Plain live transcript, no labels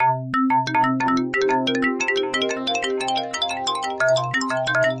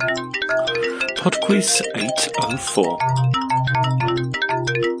PodQuiz 804.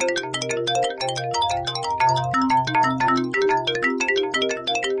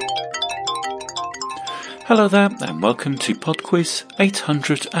 Hello there and welcome to PodQuiz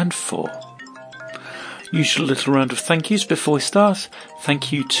 804. Usual little round of thank yous before we start.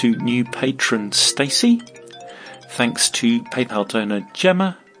 Thank you to new patron Stacey. Thanks to PayPal donor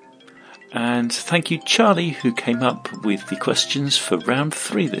Gemma. And thank you Charlie, who came up with the questions for round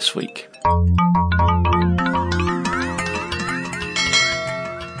 3 this week.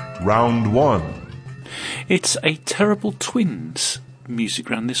 Round 1. It's a Terrible Twins music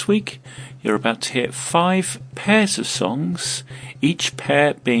round this week. You're about to hear 5 pairs of songs, each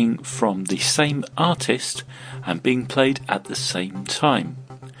pair being from the same artist and being played at the same time.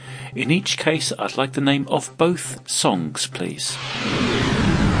 In each case, I'd like the name of both songs, please.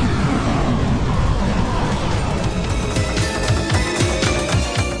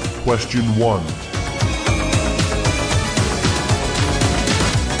 Question 1.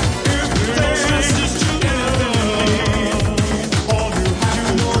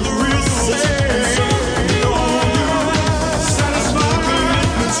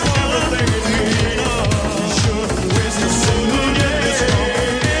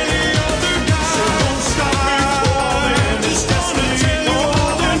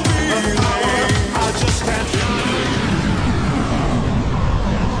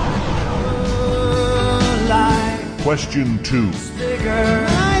 Question 2. It's bigger,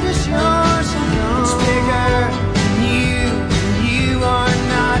 light is yours, it's bigger than you are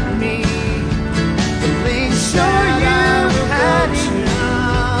not me. Make sure you had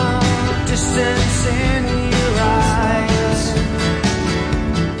enough distance in your eyes.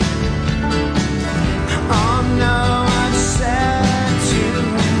 Oh no, I've said too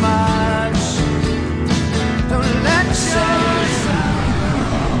much. Don't let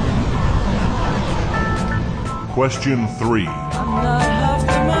Question 3. I'm not half the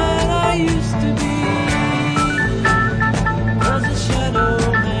man I used to be. There's a shadow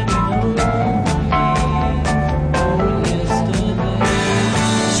hanging over me yesterday.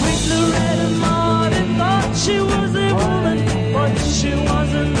 Sweet Loretta Martin thought she was a woman, but she was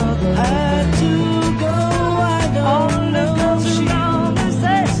another. Had to go, I don't know. She always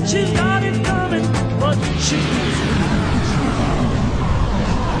says she's got it coming, but she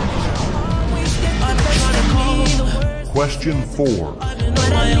Question 4.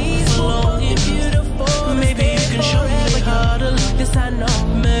 Maybe you can show me how to live. This I know,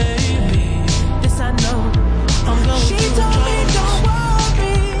 maybe. This I know. I'm going she told me don't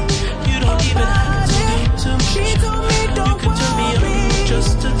worry. You don't even have to do too much. She told me don't worry. You can turn me on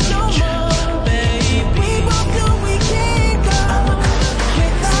just to touch you, baby. We both know we can't go. I'm a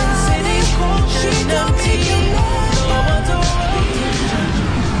without city's cold. She told me you know what to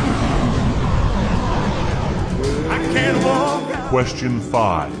Question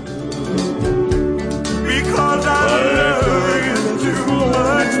 5. Because I love you too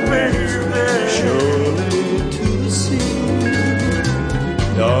much, baby. Surely to see,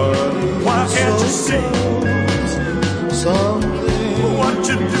 darling. Why can't you see something? What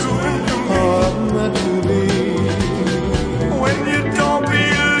you doing to me? Meant to be. When you don't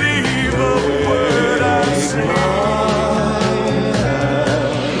believe a word I say.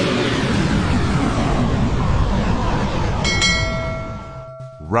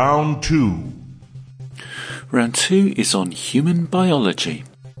 Round 2. Round 2 is on human biology.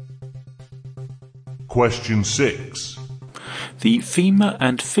 Question 6. The femur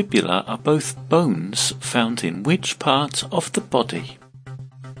and fibula are both bones found in which part of the body?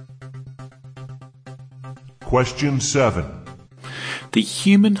 Question 7. The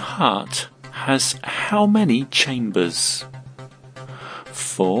human heart has how many chambers?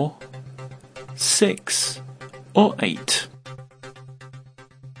 4, 6, or 8?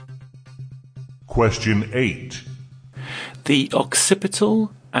 Question 8. The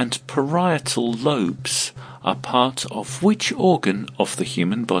occipital and parietal lobes are part of which organ of the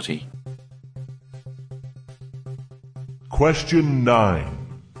human body? Question 9.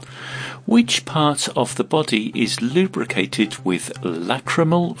 Which part of the body is lubricated with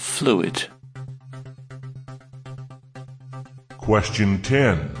lacrimal fluid? Question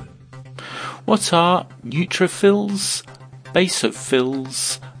 10. What are neutrophils,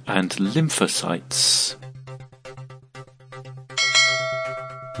 basophils, and lymphocytes?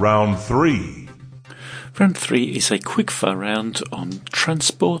 Round 3. Round 3 is a quickfire round on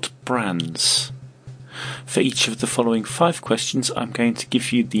transport brands. For each of the following 5 questions, I'm going to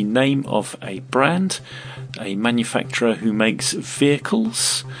give you the name of a brand, a manufacturer who makes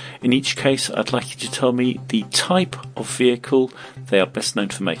vehicles. In each case, I'd like you to tell me the type of vehicle they are best known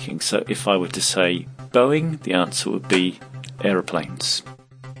for making. So if I were to say Boeing, the answer would be aeroplanes.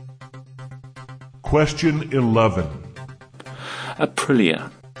 Question 11. Aprilia.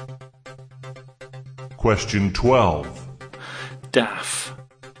 Question 12. DAF.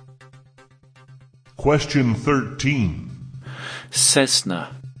 Question 13.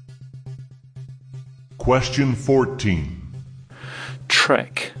 Cessna. Question 14.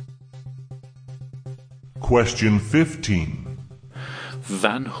 Trek. Question 15.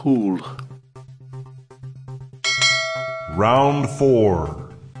 Van Hool. Round 4.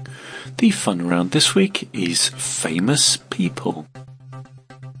 The fun round this week is famous people.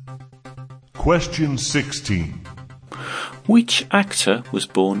 Question 16. Which actor was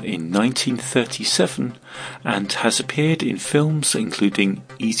born in 1937 and has appeared in films including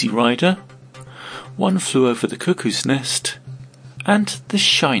Easy Rider, One Flew Over the Cuckoo's Nest, and The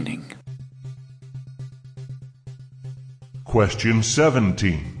Shining? Question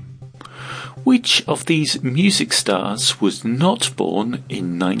 17. Which of these music stars was not born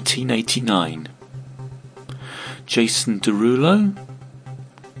in 1989? Jason Derulo,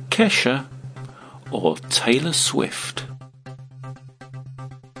 Kesha, or Taylor Swift?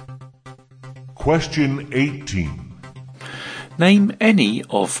 Question 18. Name any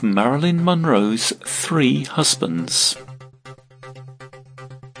of Marilyn Monroe's 3 husbands.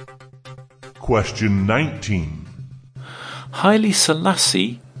 Question 19. Haile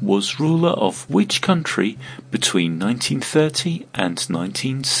Selassie was ruler of which country between 1930 and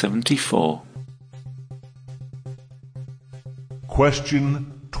 1974?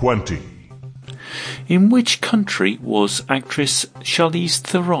 Question 20. In which country was actress Charlize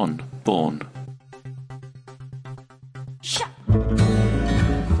Theron born?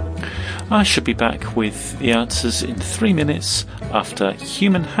 I shall be back with the answers in 3 minutes after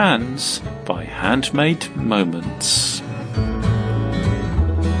Human Hands by Handmade Moments.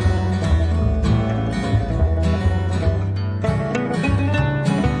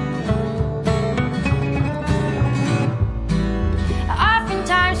 I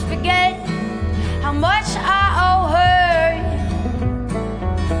oftentimes forget how much I owe her,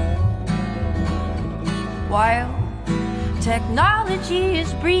 while technology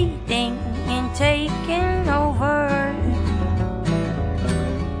is breathing and taking over.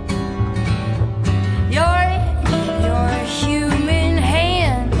 Your human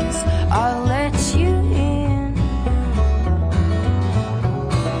hands, I'll let you in.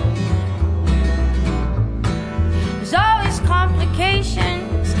 There's always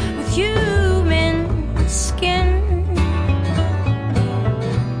complications with human skin.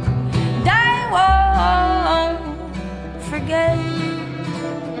 And I won't forget.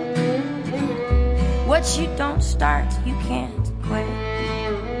 What you don't start, you can't quit.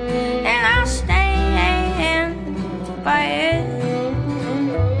 And I'll stand by it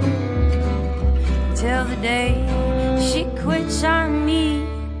till the day she quits on me.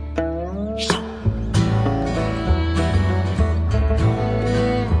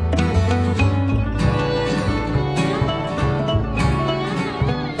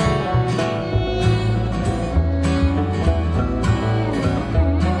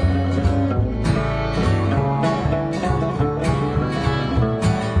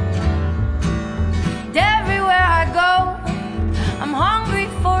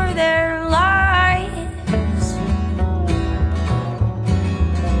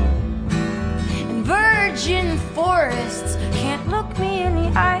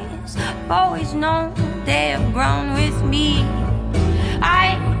 Always known they have grown with me.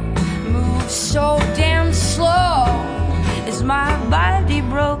 I move so damn slow. Is my body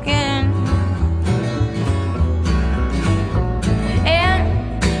broken?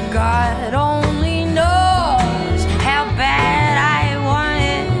 And God only knows how bad I want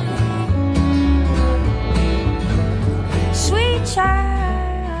it. Sweet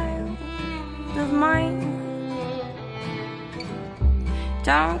child of mine,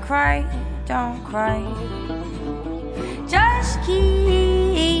 don't cry, don't cry. Just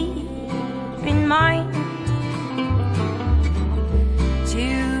keep in mind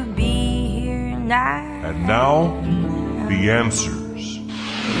to be here now. And now, the answers.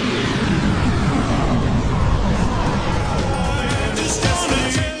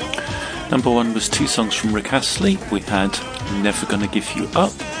 Number 1 was 2 songs from Rick Astley. We had Never Gonna Give You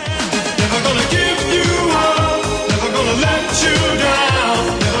Up. Never gonna give you up, never gonna let you down,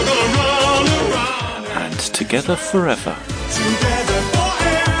 never gonna run around. And Together Forever. Together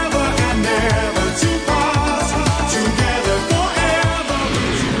forever and never to part. Together forever.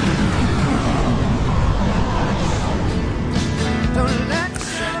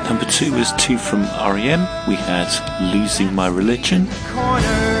 Number 2 was 2 from R.E.M. We had Losing My Religion.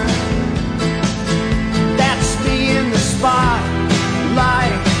 Corner, that's me in the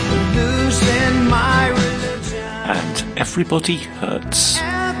spotlight, losing my religion. And Everybody Hurts.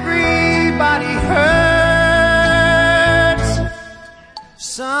 Everybody hurts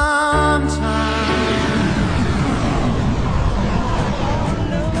sometimes.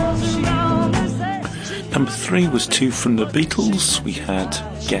 Number 3 was 2 from the Beatles. We had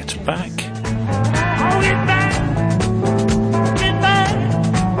Get Back.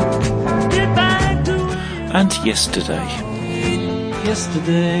 And Yesterday.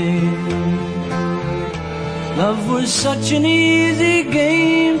 Yesterday, love was such an easy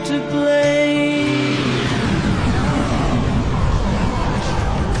game to play.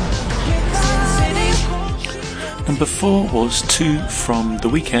 Number 4 was 2 from The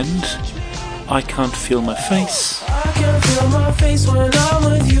Weeknd. I Can't Feel My Face. I can feel my face when I'm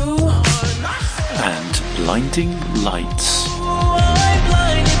with you. And Blinding Lights. I'm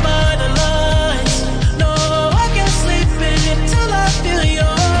blinded by the lights. No, I can't sleep until I feel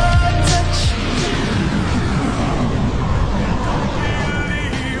your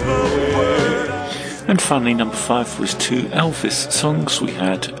touch. And finally, number 5 was 2 Elvis songs. We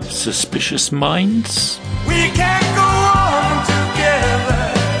had Suspicious Minds. We can't go on together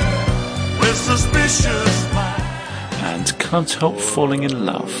with suspicious minds. And Can't Help Falling in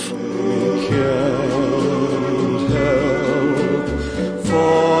Love. Can't help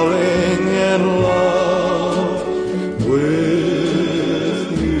falling in love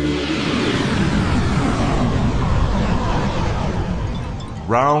with you.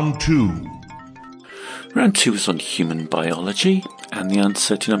 Round 2. Round 2 was on human biology, and the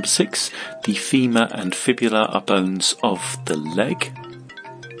answer to number 6, the femur and fibula are bones of the leg.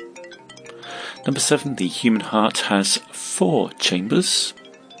 Number 7, the human heart has 4 chambers.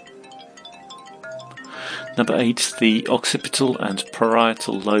 Number 8, the occipital and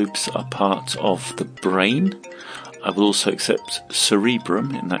parietal lobes are part of the brain. I will also accept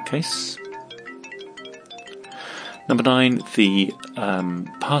cerebrum in that case. Number 9, the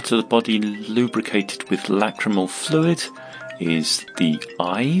part of the body lubricated with lacrimal fluid is the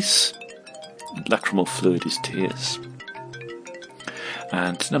eyes. Lacrimal fluid is tears.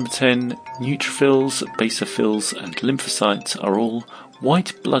 And number 10, neutrophils, basophils and lymphocytes are all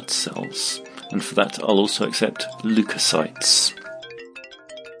white blood cells. And for that I'll also accept leukocytes.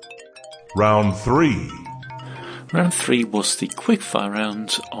 Round 3. Round 3 was the quickfire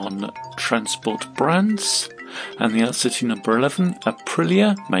round on transport brands. And the answer to number 11,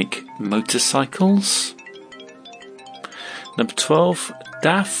 Aprilia make motorcycles. Number 12,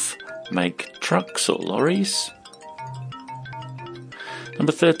 DAF make trucks or lorries.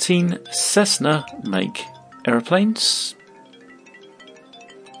 Number 13, Cessna make aeroplanes.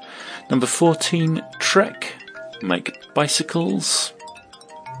 Number 14, Trek make bicycles.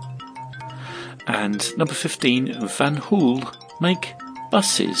 And number 15, Van Hool make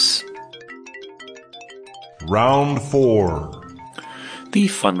buses. Round 4. The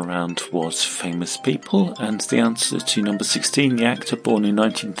fun round was famous people, and the answer to number 16, the actor born in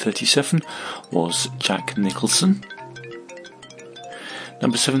 1937, was Jack Nicholson.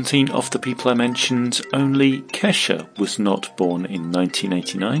 Number 17, of the people I mentioned, only Kesha was not born in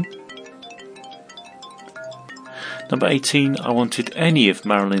 1989. Number 18, I wanted any of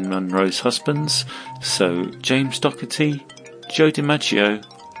Marilyn Monroe's husbands, so James Doherty, Joe DiMaggio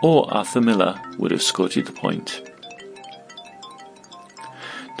or Arthur Miller would have scored you the point.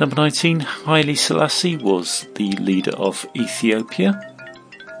 Number 19, Haile Selassie was the leader of Ethiopia.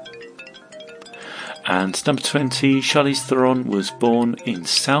 And number 20, Charlize Theron was born in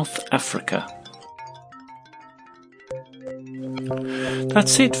South Africa.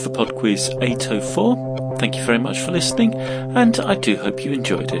 That's it for Pod Quiz 804. Thank you very much for listening, and I do hope you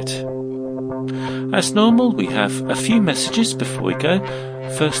enjoyed it. As normal, we have a few messages before we go.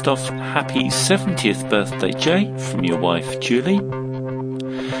 First off, happy 70th birthday, Jay, from your wife, Julie.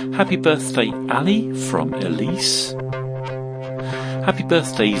 Happy birthday, Ali, from Elise. Happy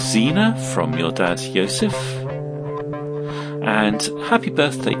birthday, Zena, from your dad, Joseph. And happy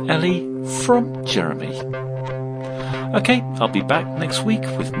birthday, Ellie, from Jeremy. Okay, I'll be back next week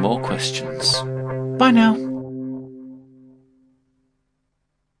with more questions. Bye now.